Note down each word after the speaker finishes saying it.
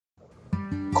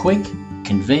quick,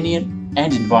 convenient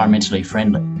and environmentally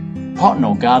friendly.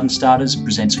 Pot&All Garden Starters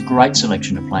presents a great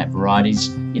selection of plant varieties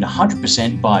in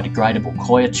 100% biodegradable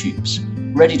coir tubes,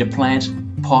 ready to plant,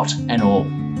 pot and all.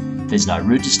 There's no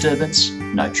root disturbance,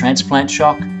 no transplant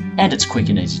shock, and it's quick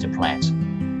and easy to plant.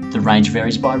 The range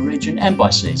varies by region and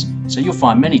by season, so you'll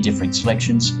find many different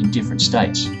selections in different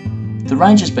states. The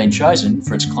range has been chosen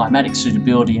for its climatic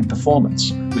suitability and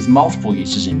performance, with multiple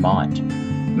uses in mind.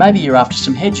 Maybe you're after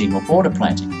some hedging or border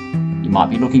planting. You might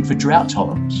be looking for drought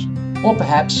tolerance, or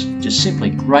perhaps just simply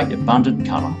great abundant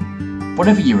colour.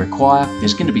 Whatever you require,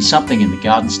 there's going to be something in the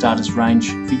Garden Starters range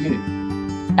for you.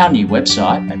 Our new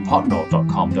website at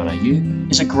potandall.com.au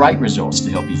is a great resource to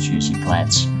help you choose your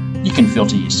plants. You can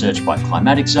filter your search by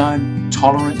climatic zone,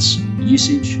 tolerance,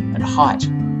 usage and height.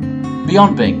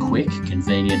 Beyond being quick,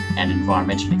 convenient and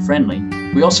environmentally friendly,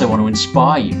 we also want to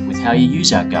inspire you with how you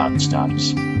use our Garden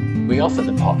Starters. We offer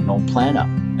the Pot&All Planter,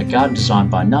 a garden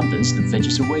designed by numbers that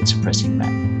features a weed suppressing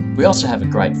mat. We also have a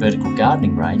great vertical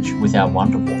gardening range with our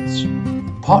Wonder Walls.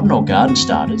 Pot&All Garden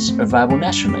Starters are available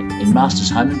nationally in Masters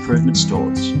Home Improvement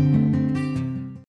stores.